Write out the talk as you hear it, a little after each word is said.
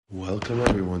Welcome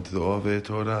everyone to the Ove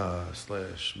Torah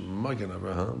 / Magen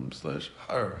Abraham /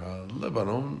 Har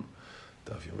HaLebanon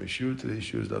Daf Yom Yeshua. Today's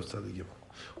Yeshua is Daf Tzadik Gimel.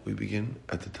 We begin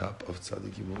at the top of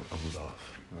Tzadik Gimel Amud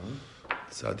Aleph.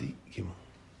 Tzadik Gimel.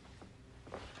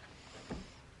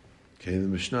 Okay, the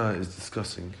Mishnah is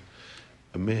discussing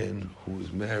a man who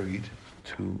is married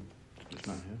to. It's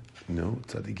not here. No,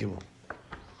 Tzadik Gimel.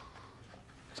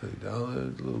 Tzadik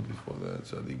Dalet, a little before that.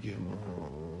 Tzadik Gimel.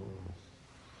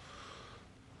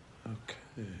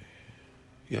 Okay.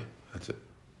 Yeah, that's it.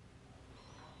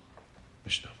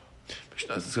 Mishnah.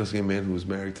 Mishnah is discussing a man who was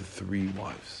married to 3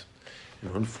 wives.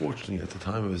 And unfortunately, at the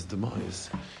time of his demise,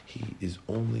 he is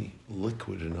only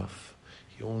liquid enough.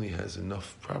 He only has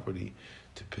enough property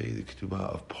to pay the ketubah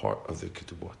of part of the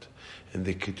ketubot. And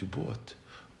the ketubot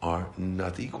are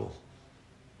not equal.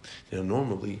 Now,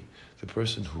 normally, the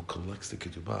person who collects the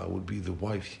ketubah would be the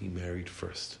wife he married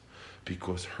first,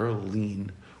 because her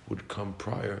lien would come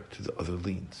prior to the other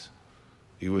liens.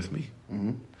 Are you with me?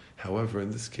 Mm-hmm. However,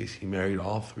 in this case, he married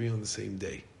all 3 on the same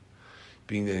day.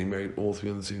 Being that he married all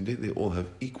 3 on the same day, they all have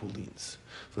equal liens.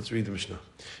 Let's read the Mishnah.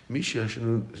 The guy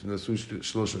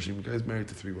is married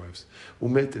to 3 wives.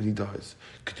 Umet, and he dies.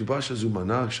 If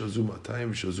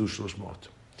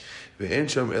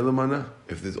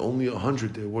there's only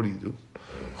 100 there, what do?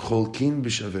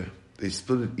 They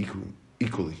split it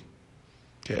equally.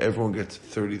 Okay, everyone gets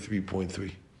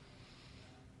 33.3.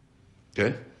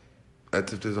 Okay?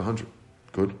 That's if there's 100.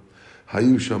 Good.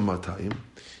 Hayusham matayim.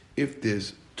 If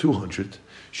there's 200,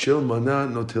 shel mana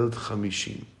notelet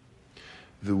chamishim.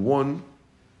 The one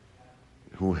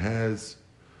who has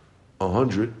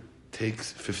 100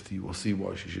 takes 50. We'll see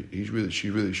why she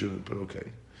really shouldn't, but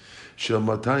okay. Shel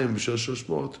matayim v'shel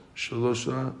shoshmot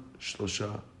shlosha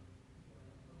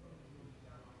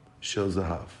shel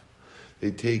zahav.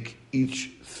 They take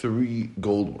each 3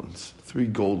 gold ones. 3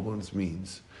 gold ones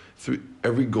means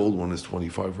every gold one is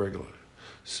 25 regular.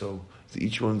 So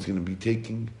each one's going to be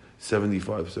taking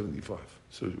 75.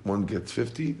 So one gets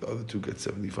 50, the other 2 get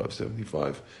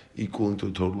 75, equaling to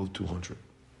a total of 200.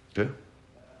 Okay?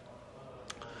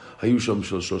 Hayusham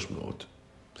shel shoshmot.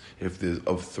 If there's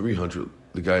of 300,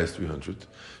 the guy has 300.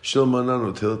 Shel manan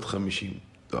otelet chamishim.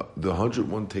 The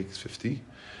 101 takes 50.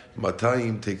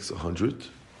 Matayim takes 100.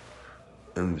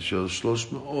 And shel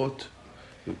shloshmot,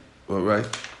 right?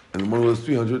 And the one who has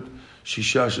 300,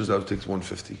 Shisha Shazav takes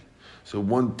 150. So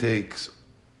one takes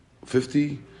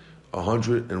 50,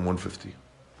 100, and 150.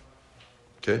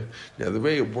 Okay? Now the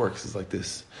way it works is like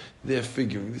this. This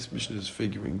mission is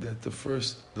figuring that the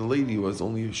lady who has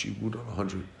only a shibud on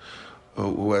 100,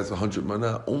 who has 100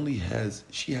 mana,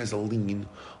 she has a lien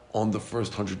on the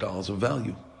first $100 of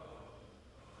value.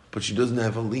 But she doesn't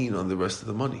have a lien on the rest of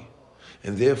the money.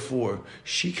 And therefore,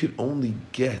 she could only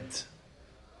get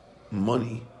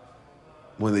money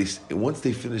once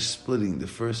they finish splitting the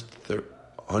first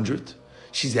 100,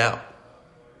 she's out.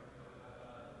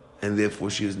 And therefore,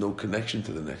 she has no connection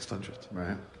to the next 100.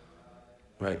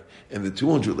 Right. And the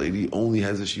 200 lady only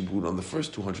has a shibud on the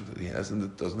first 200 that he has,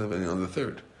 and doesn't have any on the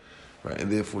third. Right.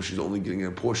 And therefore, she's only getting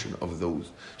a portion of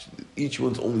those. Each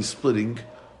one's only splitting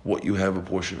what you have a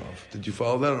portion of. Did you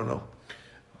follow that or no?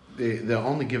 They're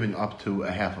only giving up to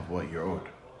a half of what you're owed.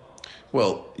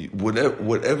 Well,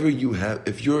 whatever you have,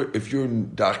 if your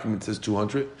document says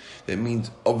 200, that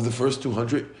means of the first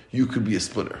 200, you could be a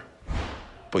splitter.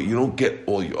 But you don't get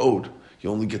all you owed. You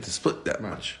only get to split that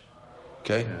much.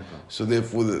 Okay? Yeah, so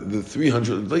therefore, the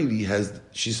 300 lady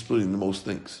she's splitting the most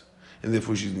things. And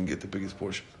therefore, she's going to get the biggest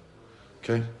portion.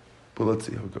 Okay? But let's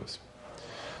see how it goes.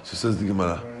 So says the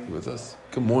Gemara. You with us?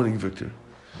 Good morning, Victor.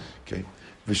 Okay.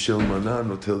 V'shel mana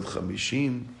notel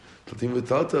chamishim tatim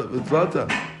v'talta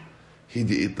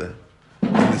hidi'ita.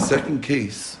 In the second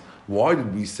case, why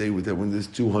did we say with that when there's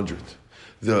 200,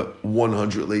 the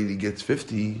 100 lady gets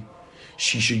 50,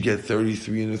 she should get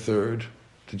 33 and a third?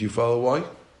 Did you follow why?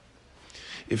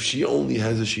 If she only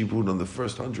has a shibud on the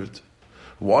first 100,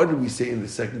 why did we say in the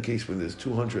second case when there's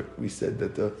 200, we said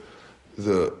that the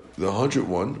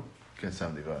 101 gets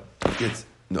 75. Gets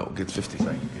 50.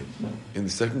 In the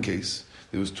second case,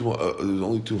 there was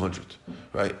only 200,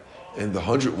 right? And the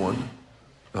 101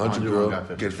 girl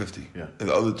get 50. Yeah. And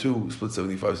the other 2 split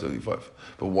 75.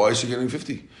 But why is she getting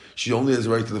 50? She only has the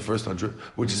right to the first 100,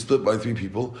 which is split by 3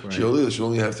 people. Right. She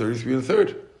only have 33 and a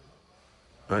third.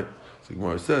 Right? So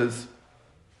Gemara says,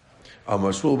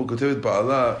 Amashmul b'kotevet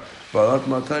ba'alat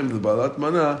matayim l'ba'alat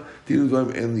mana dinu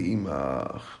dvarim en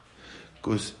li'imach.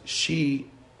 Because she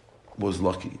was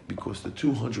lucky, because the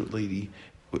 200 lady,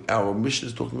 our mission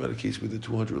is talking about a case where the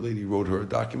 200 lady wrote her a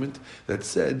document that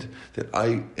said that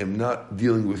I am not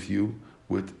dealing with you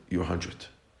with your 100,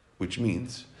 which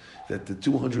means that the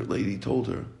 200 lady told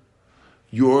her,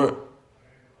 you're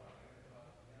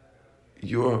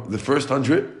the first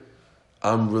 100,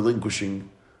 I'm relinquishing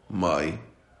my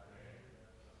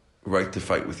right to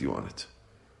fight with you on it.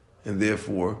 And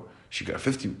therefore, she got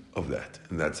 50 of that.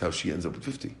 And that's how she ends up with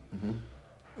 50. Mm-hmm.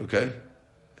 Okay?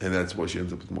 And that's why she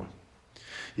ends up with more.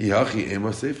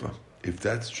 If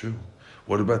that's true,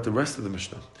 what about the rest of the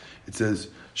Mishnah? It says,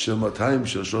 Shel matayim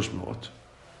shel shosh me'ot.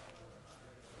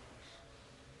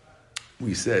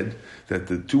 We said that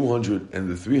the 200 and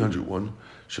the 300 one,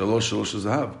 shalosh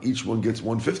zahav, each one gets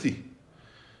 150.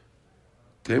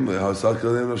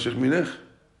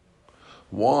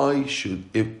 Why should,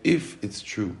 if it's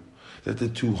true that the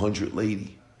 200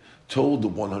 lady told the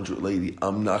 100 lady,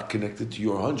 I'm not connected to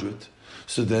your 100,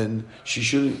 so then she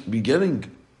shouldn't be getting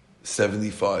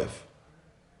 75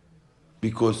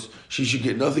 because she should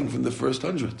get nothing from the first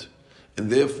 100, and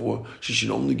therefore she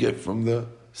should only get from the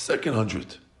second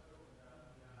 100.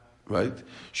 Right?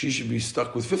 She should be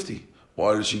stuck with 50.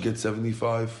 Why does she get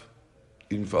 75?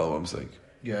 You didn't follow what I'm saying?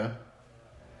 Yeah.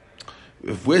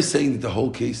 If we're saying that the whole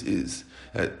case is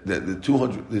that the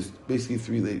 200, there's basically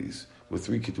three ladies with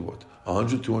three ketubot,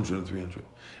 100, 200, and 300.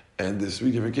 And there's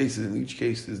three different cases. In each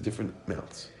case, there's different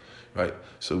amounts. Right?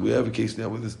 So we have a case now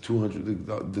where there's 200,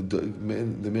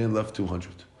 the man left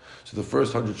 200. So the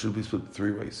first 100 should be split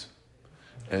three ways.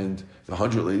 And the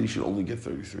 100 lady should only get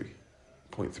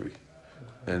 33.3.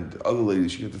 And the other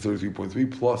ladies should get the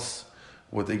 33.3 plus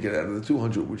what they get out of the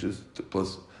 200, which is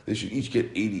plus, they should each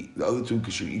get 80. The other two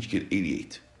should each get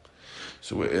 88.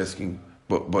 So we're asking,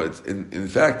 but in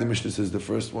fact, the Mishnah says the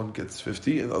first one gets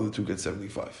 50 and the other two get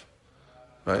 75.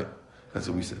 Right? That's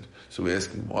what we said. So we're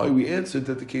asking why. We answered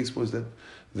that the case was that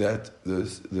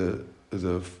the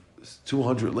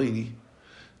 200 lady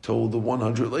told the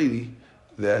 100 lady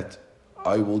that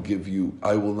I will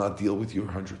not deal with your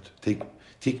 100.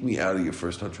 Take me out of your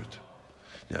first 100.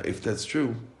 Now, if that's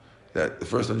true, that the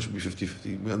first 100 should be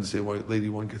 50-50, we understand why lady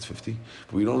 1 gets 50,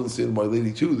 but we don't understand why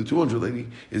lady 2, the 200 lady,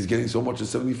 is getting so much as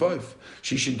 75.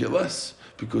 She should get less,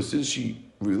 because since she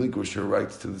relinquished her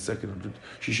rights to the second 100,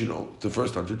 the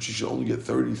first 100, she should only get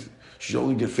 30, she should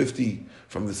only get 50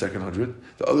 from the second 100,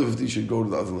 the other 50 should go to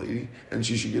the other lady, and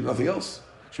she should get nothing else.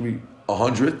 It should be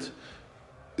 100,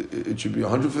 it should be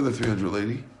 100 for the 300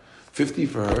 lady, 50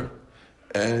 for her,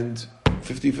 and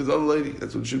 50 for the other lady.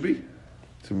 That's what it should be.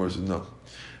 So Gemara says no.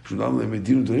 Because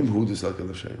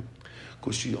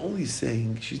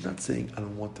she's not saying I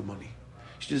don't want the money.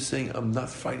 She's just saying I'm not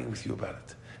fighting with you about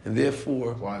it. And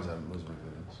therefore, why is that Muslim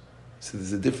evidence? So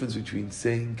there's a difference between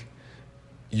saying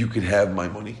you could have my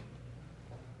money.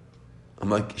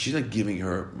 She's not giving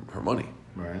her money.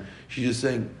 Right. She's just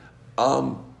saying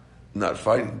I'm not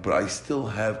fighting, but I still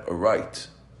have a right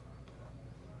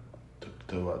to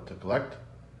collect.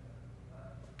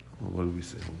 Well, what do we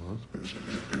say? Hold on.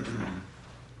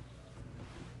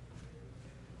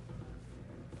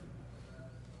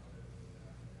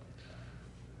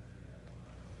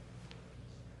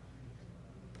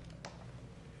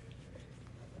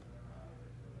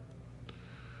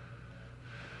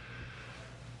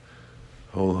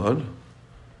 Hold on.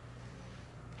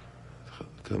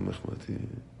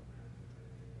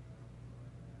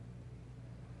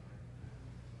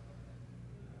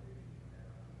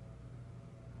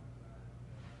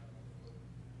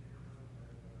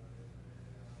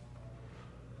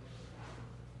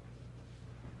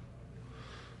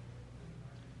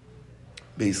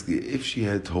 Basically, if she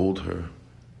had told her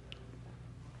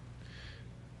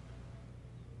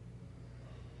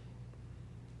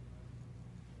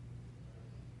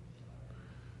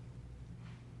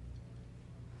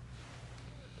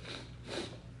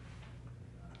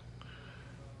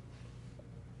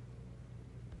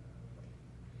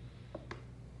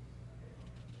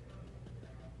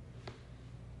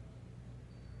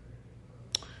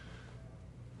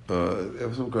they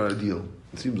have some kind of deal.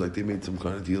 It seems like they made some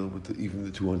kind of deal with even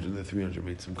the 200 and the 300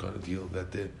 made some kind of deal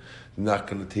that they're not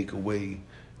going to take away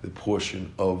the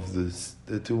portion of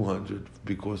the 200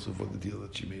 because of what the deal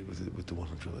that she made with the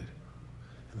 100 lady.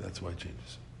 And that's why it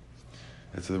changes.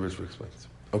 That's how the Ritva explains.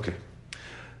 Okay.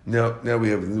 Now we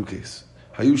have a new case.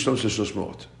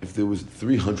 If there was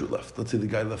 300 left, let's say the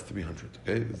guy left 300,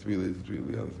 okay? The three ladies,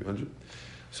 the other 300.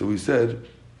 So we said,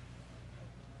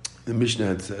 the Mishnah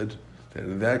had said, that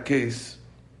in that case,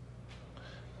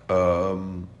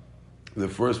 the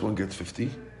first one gets 50,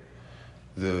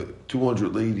 the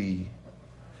 200 lady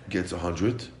gets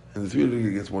 100, and the 300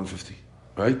 lady gets 150,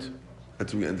 right?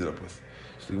 That's what we ended up with.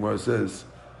 So the Gemara says,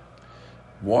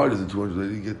 why does the 200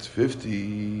 lady get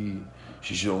 50?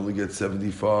 She should only get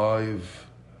 75,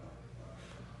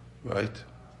 right?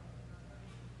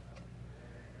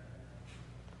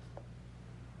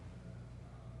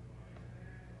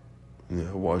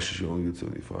 Yeah, why should she only get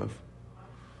 75?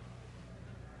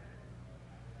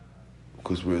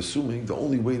 Because we're assuming the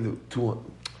only way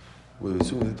we're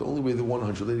assuming that the only way the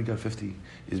 100 lady got 50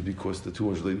 is because the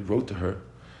 200 lady wrote to her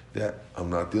that I'm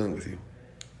not dealing with you,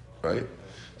 right?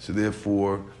 So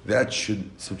therefore, that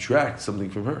should subtract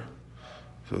something from her.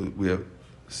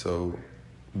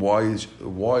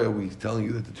 Why are we telling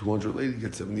you that the 200 lady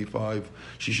gets 75?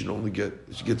 She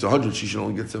gets 100. She should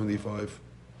only get 75.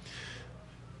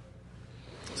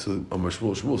 So Amar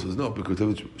Shmuel says no, because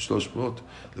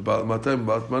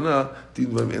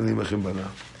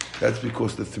that's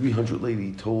because the 300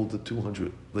 lady told the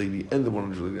 200 lady and the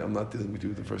 100 lady, I'm not dealing with you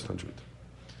with the first 100.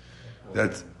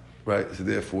 That's right. So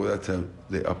therefore, that's how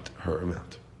they upped her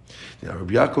amount. Now,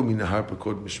 Rabbi Yaakov Minahar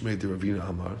Pakod Mishmei de Ravina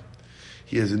Amar,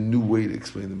 he has a new way to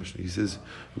explain the Mishnah. He says,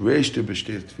 Reishte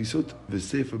b'shtei tfisot,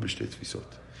 v'sefer b'shtei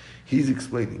tfisot. He's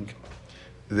explaining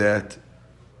that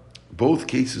both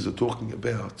cases are talking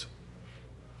about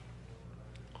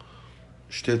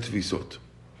shtei tfisot,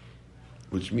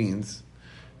 which means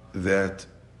that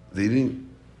they didn't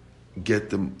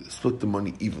split the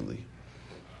money evenly.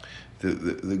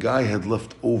 The guy had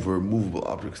left over movable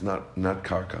objects, not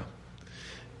karka,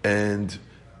 and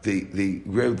they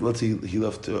grabbed. Let's say he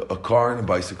left a car and a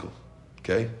bicycle,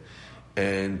 okay,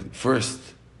 and first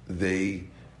they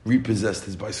repossessed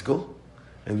his bicycle,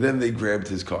 and then they grabbed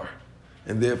his car.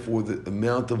 And therefore, the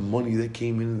amount of money that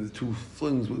came in the two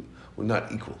flings were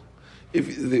not equal.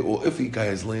 If the guy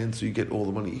has land, so you get all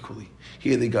the money equally.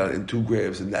 Here they got it in two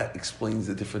grabs, and that explains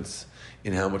the difference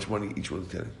in how much money each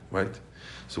one's getting, right?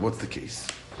 So what's the case?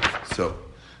 So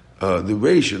the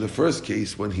ratio, the first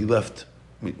case when he left,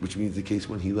 which means the case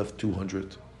when he left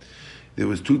 200, there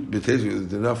was two. So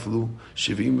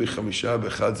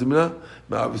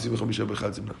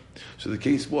the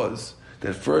case was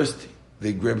that first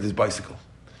they grabbed his bicycle.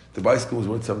 The bicycle was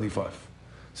worth 75.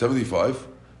 75,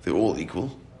 they're all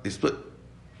equal. They split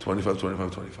 25,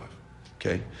 25, 25.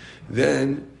 Okay?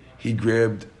 Then he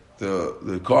grabbed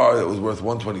the car that was worth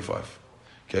 125.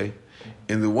 Okay?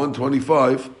 In the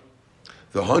 125,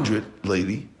 the 100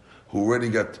 lady, who already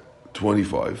got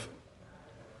 25,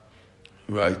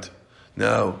 right?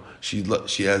 Now she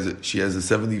has a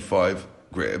 75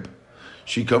 grab.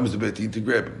 She comes to Beit Din to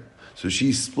grab him. So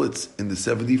she splits in the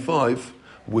 75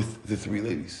 with the three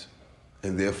ladies.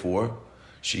 And therefore,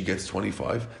 she gets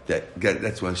 25.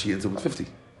 That's why she ends up with 50.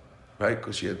 Right?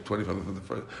 Because she had 25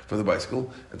 from the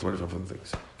bicycle and 25 from the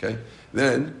things. Okay?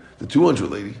 Then, the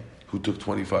 200 lady, who took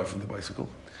 25 from the bicycle,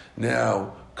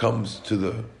 now comes to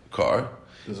the car,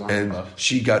 and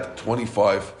she got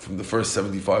 25 from the first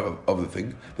 75 of the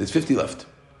thing. There's 50 left.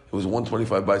 It was a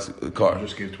 125 bicycle car. You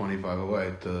just gave 25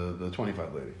 away to the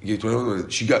 25 lady. You gave 25 away.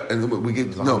 She got, and we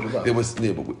gave, there was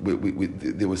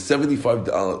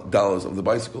 $75 of the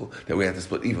bicycle that we had to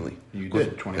split evenly. You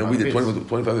did 25 and we did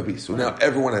 25 apiece. So now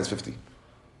everyone has 50.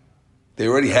 They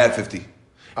already had 50,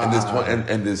 and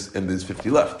there's 50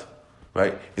 left,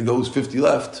 right? In those 50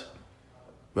 left,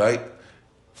 right,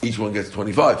 each one gets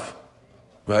 25,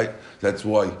 right? That's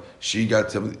why she got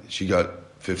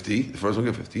 50. The first one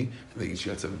got 50, and then she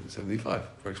got 75.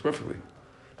 Works perfectly.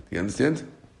 You understand?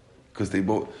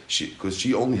 Because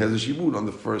she only has a shibud on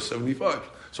the first 75.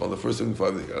 So on the first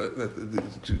 75, they got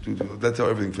it. That's how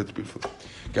everything fits beautifully.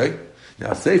 Okay?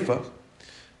 Now, Seifa,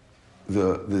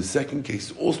 the second case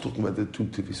is also talking about the two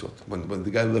tefisot. When the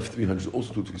guy left 300,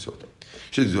 also two tefisot.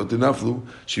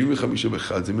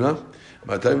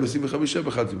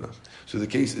 So the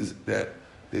case is that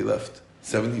they left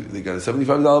 70. They got a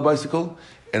 $75 bicycle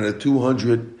and a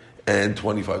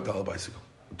 $225 bicycle,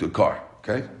 the car.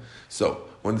 Okay, so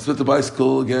when they split the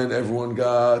bicycle again, everyone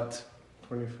got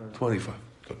 25.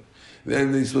 Good.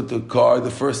 Then they split the car.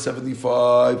 The first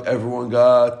 75, everyone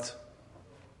got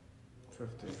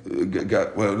 50.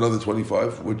 Got another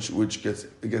 25, which gets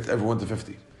everyone to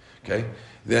 50. Okay.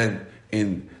 Then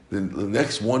in the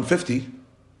next 150,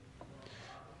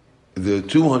 the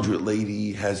 200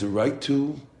 lady has a right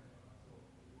to.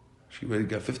 She already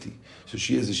got 50, so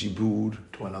she has a shibud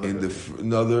in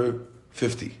another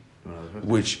 50,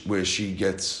 where she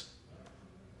gets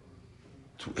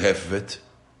half of it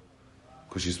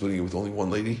because she's splitting it with only one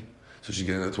lady, so she's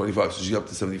getting another 25. So she's up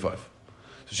to 75.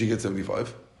 So she gets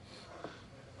 75,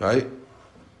 right?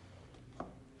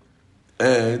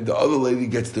 And the other lady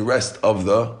gets the rest of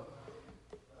the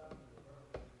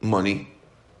money,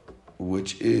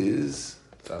 which is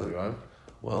 75.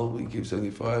 Well, we give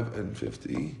 75 and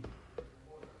 50.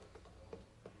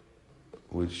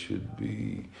 Which should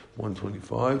be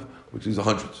 125, which is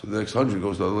 100. So the next 100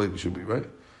 goes to the other lady, should be, right?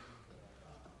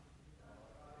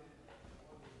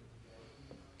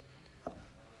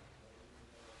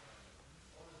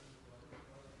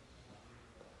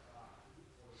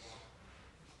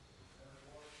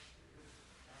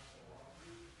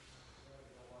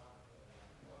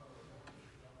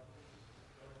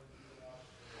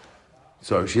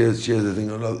 Sorry, she has a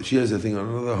thing on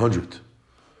another 100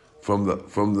 from the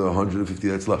 150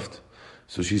 that's left.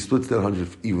 So she splits that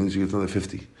 100 evenly. She gets another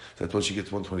 50. That's why she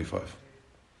gets 125.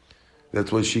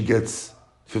 That's why she gets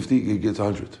 50. He gets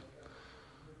 100,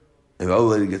 and the other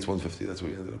lady gets 150. That's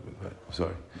what we ended up with. Right.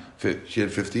 Sorry, she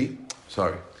had 50.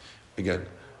 Sorry, again,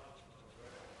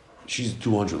 she's a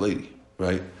 200 lady,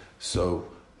 right? So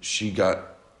she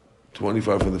got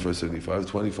 25 from the first 75,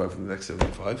 25 from the next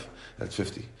 75. That's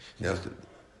 50. Now,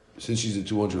 since she's a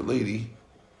 200 lady,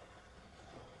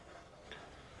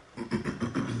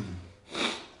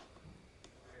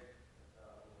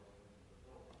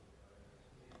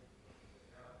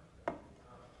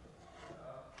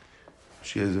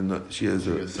 she's gonna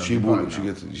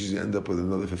end up with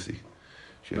another 50.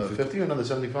 Another 50 or another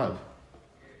 75?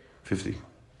 50.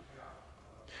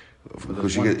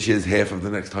 Because she has half of the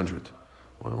next 100.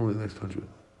 Why only the next 100?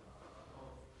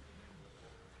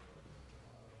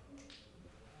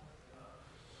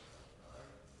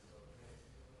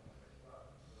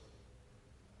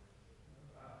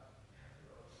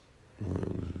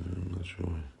 I'm not sure.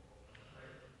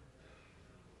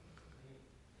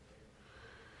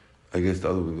 I guess the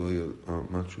other one, I'm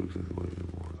not sure exactly what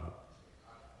it was.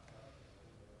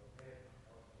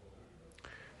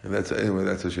 And that's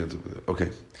how she ends up with it.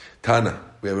 Okay. Tana.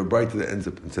 We have a brighter that ends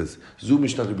up and says, Zu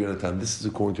Mishnah Rabbi Natan. This is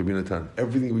according to Rabbi Natan.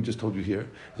 Everything we just told you here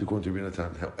is according to Rabbi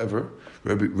Natan. However,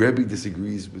 Rabbi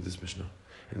disagrees with this Mishnah.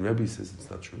 And Rabbi says it's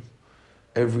not true.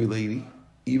 Every lady,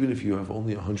 even if you have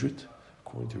only 100,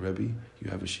 according to Rabbi, you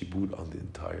have a shibud on the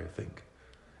entire thing.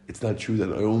 It's not true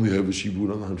that I only have a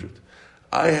shibud on the 100.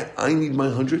 I need my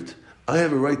 100. I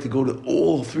have a right to go to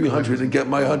all 300 and get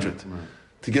my 100. Right.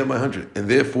 To get my 100. And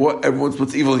therefore, everyone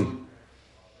splits evenly.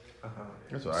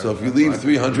 So if you leave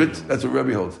 300, that's what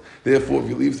Rebbe holds. Therefore, if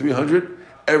you leave 300,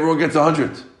 everyone gets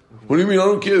 100. What do you mean, I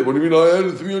don't care? What do you mean, I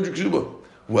added 300 ksuba?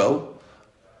 Well,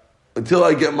 until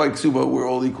I get my ksuba, we're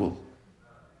all equal.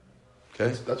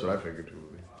 Okay? That's what I figured too.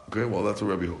 Okay, well, that's what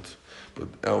Rebbe holds. But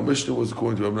our Mishnah was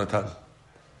according to Rebbe Natan.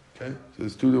 Okay? So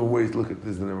there's two different ways to look at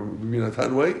this. The Rebbe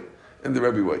Natan way and the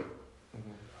Rebbe way.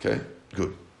 Okay?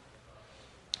 Good.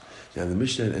 Now the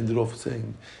Mishnah ended off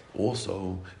saying,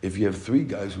 also, if you have three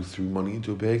guys who threw money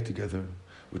into a bag together,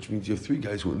 which means you have three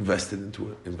guys who invested into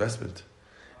an investment,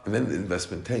 and then the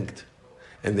investment tanked,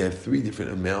 and they have three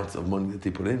different amounts of money that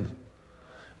they put in.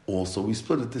 Also, we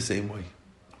split it the same way.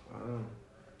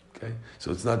 Okay,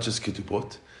 so it's not just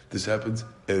ketubot. This happens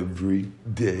every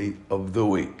day of the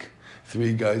week.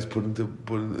 Three guys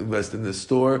invest in the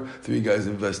store. Three guys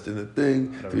invest in a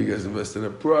thing. Three guys invest in a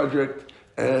project.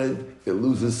 And it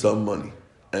loses some money.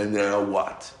 And now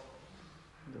what?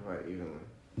 Divide evenly.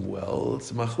 Well,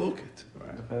 it's machloket.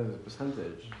 Right. Depends on the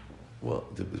percentage. Well,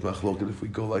 it's machloket if we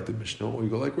go like the Mishnah or we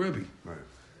go like Rebbe. Right.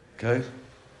 Okay?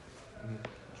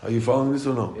 Are you following this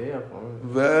or no? Yeah, I'm following.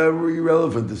 Very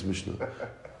relevant, this Mishnah.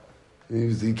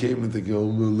 He came and thinking,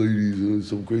 oh, my ladies,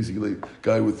 some crazy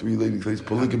guy with three ladies,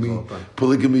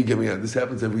 polygamy, get me out. This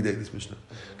happens every day, this Mishnah.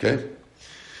 Okay?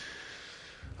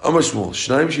 Amar Shmuel,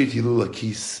 Shnaim sheitilu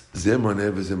lakis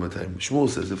zemaneh v'zematayim. Shmuel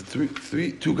says if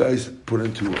two guys put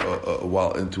into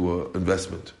a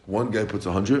investment, one guy puts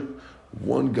 100,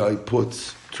 one guy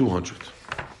puts 200.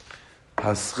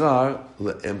 Haschar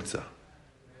le'emtza.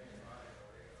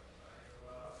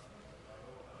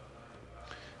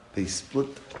 They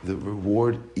split the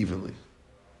reward evenly,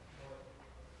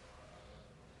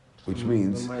 which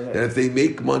means that if they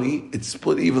make money, it's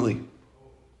split evenly.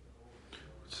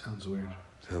 Sounds weird.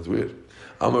 Sounds weird.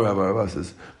 Amar Rabba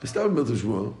says, "B'stav milta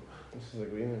Shmuel." This is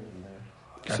agreement in there.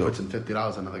 Guy puts in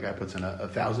 $50, another guy puts in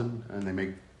 1,000, and they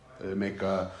make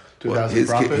 2,000 well,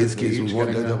 profit. His case was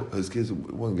one guy double. His case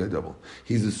was one guy double.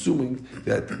 He's assuming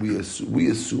that we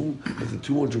assume that the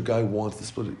 200 guy wants to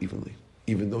split it evenly,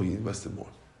 even though he invested more.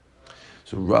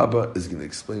 So Rabba is going to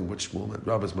explain what Shmuel meant.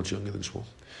 Rabba is much younger than Shmuel.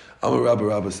 Amar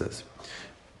Rabba says,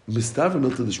 "Mistav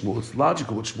milta Shmuel." It's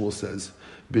logical what Shmuel says.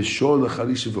 B'shor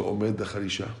lecharisha ve'omed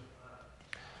lecharisha.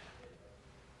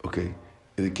 Okay,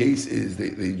 the case is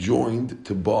they joined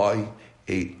to buy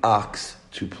a ox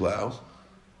to plow,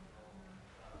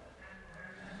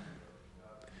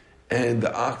 and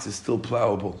the ox is still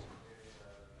plowable.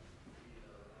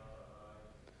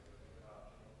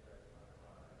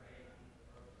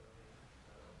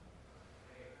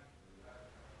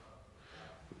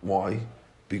 Why?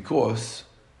 Because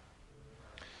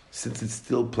since it's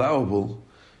still plowable,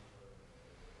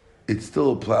 it's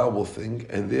still a plowable thing,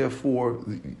 and therefore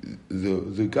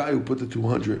the guy who put the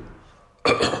 200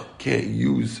 can't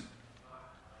use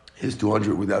his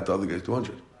 200 without the other guy's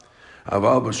 200.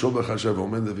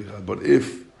 But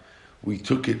if we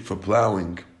took it for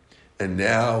plowing, and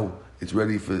now it's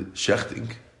ready for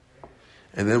shechting,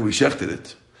 and then we shechted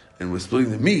it, and we're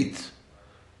splitting the meat,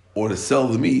 or to sell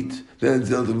the meat, then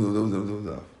in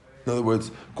other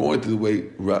words, according to the way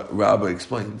Rabbah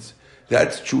explains,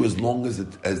 that's true as long as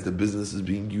the business is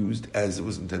being used as it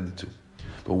was intended to.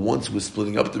 But once we're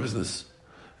splitting up the business,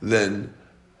 then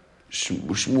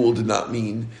Shmuel did not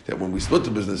mean that when we split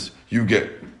the business, you get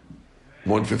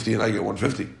 150 and I get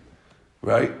 150,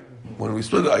 right? When we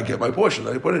split it, I get my portion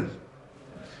that I put in.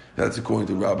 That's according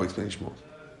to Rabbah explaining Shmuel.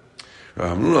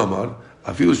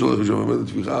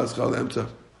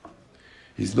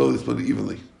 He's no, they split it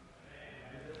evenly.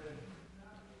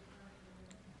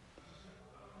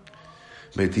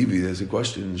 Meitivi, there's a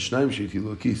question.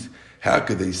 How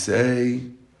could they say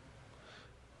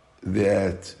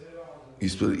that you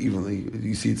split it evenly?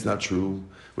 You see, it's not true.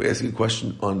 We're asking a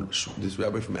question on this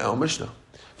rabbi from our Mishnah,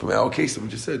 from our case that we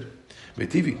just said.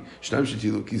 Meitivi,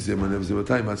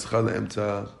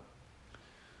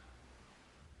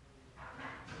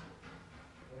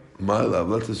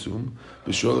 let's assume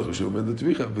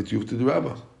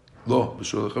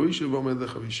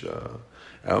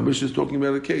our Mishnah is talking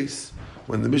about a case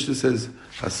when the Mishnah says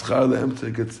haschar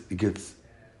le'emta gets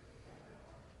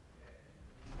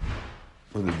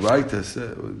when the Braita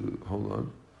says when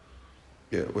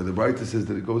the Braita says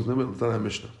that it goes in the middle. It's not our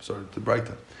Mishnah. Sorry, it's the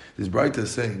Braita. This Braita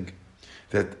is saying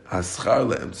that haschar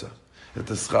le'emta, that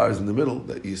the schar is in the middle,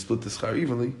 that you split the schar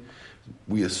evenly.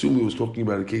 We assume it was talking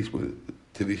about a case with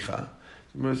Tivicha.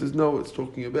 The Gemara says, no, it's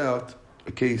talking about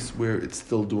a case where it's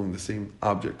still doing the same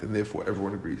object, and therefore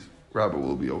everyone agrees. Rabbah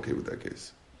will be okay with that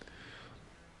case.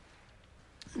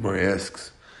 The Gemara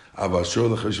asks, what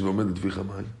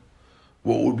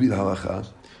would be the halacha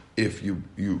if you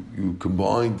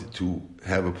combined to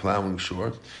have a plowing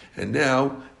shore, and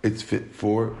now it's fit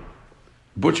for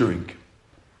butchering?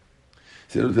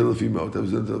 But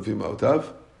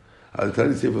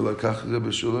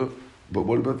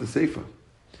what about the Sefer?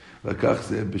 If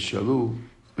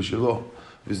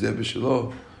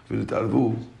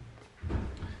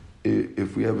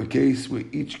we have a case where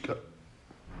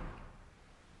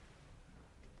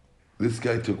this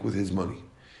guy took with his money,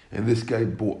 and this guy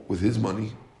bought with his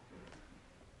money,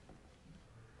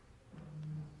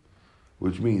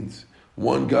 which means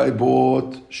one guy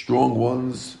bought strong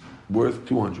ones worth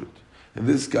 200, and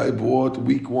this guy bought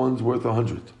weak ones worth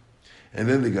 100. And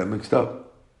then they got mixed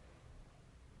up,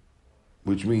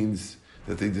 which means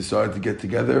that they decided to get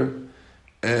together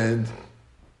and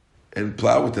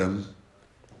plow with them.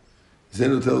 The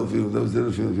end of the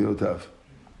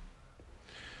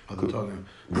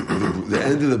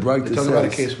Braita says, talking about a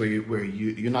case where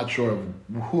you're not sure of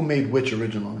who made which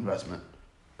original investment.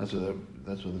 That's what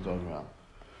they're talking about.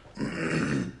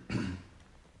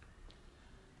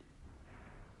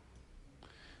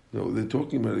 No, they're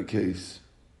talking about a case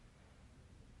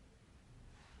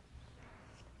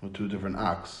with two different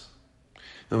ox.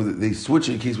 No, they switch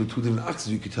in a case with two different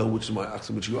oxen. You could tell which is my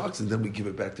oxen, which is your oxen. Then we give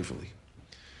it back differently.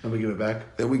 Then we give it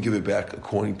back? Then we give it back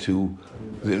according to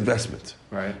the investment.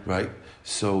 Right. Right?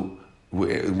 So,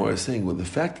 what I was saying, well, the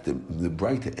fact that the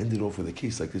Braita ended off with a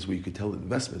case like this where you could tell the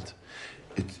investment,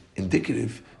 it's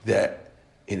indicative that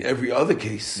in every other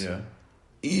case,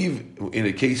 even in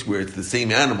a case where it's the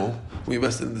same animal, we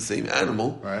invested in the same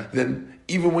animal, right, then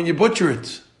even when you butcher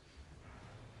it,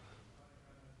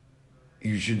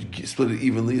 you should split it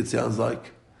evenly, it sounds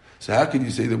like. So how can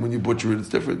you say that when you butcher it, it's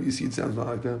different? You see, it sounds not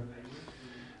like that.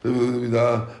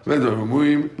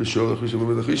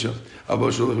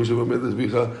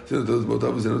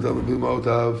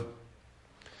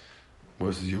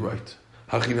 Morris says, you're right.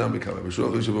 Which means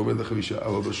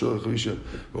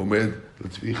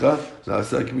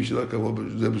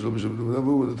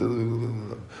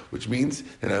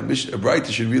that a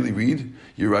Braita should really read,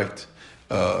 you're right.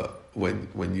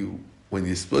 When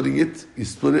you're splitting it, you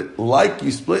split it like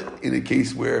you split in a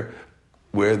case where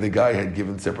the guy had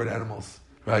given separate animals,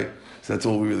 right? So that's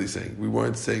all we're really saying. We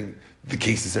weren't saying the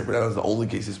case is separate animals, the only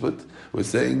case is split. We're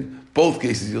saying both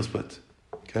cases you'll split.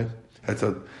 Okay? That's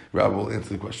how Rabbi will answer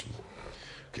the question.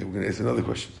 Okay, we're going to answer another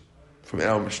question from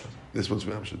our Mishnah. This one's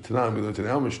from our Mishnah. Tonight we learned in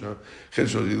our Mishnah, we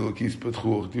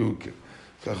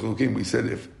said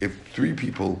if three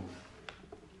people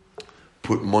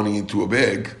put money into a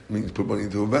bag, means put money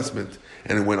into investment,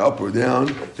 and it went up or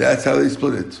down, that's how they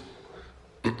split it.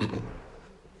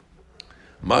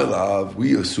 My love,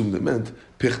 we assumed it meant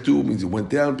pichtu means it went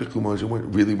down, pichtu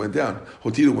really went down.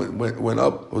 Hotiru went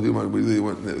up, hotiru really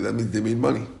went. That means they made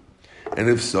money. And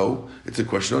if so, it's a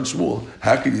question on Shmuel.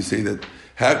 How could you say that?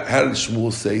 How did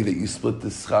Shmuel say that you split the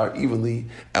schar evenly?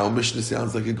 Our Mishnah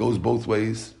sounds like it goes both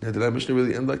ways. Now, did our Mishnah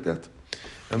really end like that?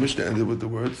 Our Mishnah ended with the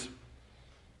words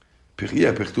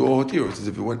Pechtu or hotir. It says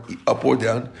if it went up or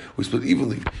down, we split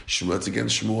evenly. That's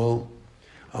against Shmuel.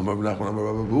 Amar Nachman, Amar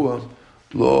Rabba Bua,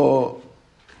 lo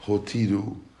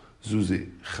hotiru zuze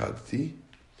chadti,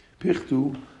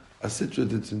 pechtu asitra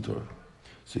ditzin Torah.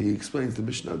 So he explains the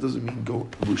Mishnah doesn't mean go.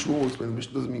 Shmuel explains the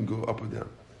Mishnah doesn't mean go up or down.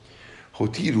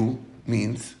 Hotiru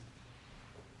means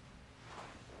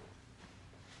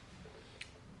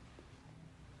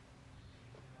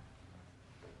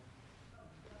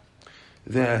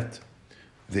that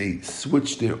they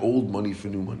switched their old money for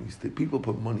new monies. The people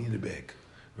put money in a bag,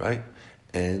 right?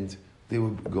 And they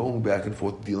were going back and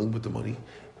forth dealing with the money,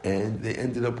 and they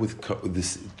ended up with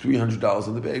this $300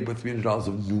 in the bag, but $300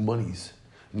 of new monies,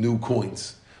 new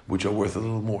coins, which are worth a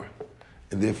little more.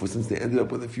 And therefore, since they ended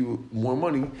up with a few more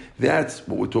money, that's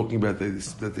what we're talking about,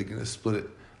 that they're going to split it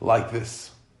like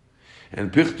this.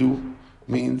 And pichtu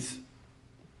means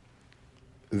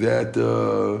that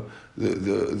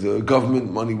the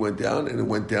government money went down, and it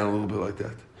went down a little bit like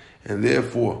that. And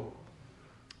therefore,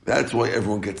 that's why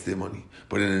everyone gets their money.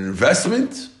 But in an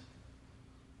investment,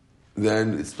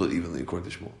 then it's split evenly according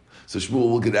to Shmuel. So Shmuel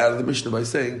will get out of the Mishnah by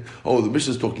saying, the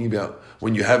Mishnah is talking about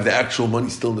when you have the actual money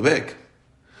still in the bank.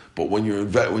 But when you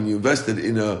invested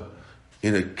in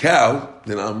a cow,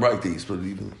 then I'm right that you split it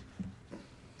evenly.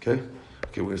 Okay,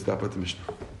 we're going to stop at the Mishnah.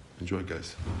 Enjoy,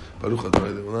 guys. Baruch Adonai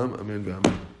Le'olam. Amen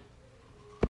ve'amen.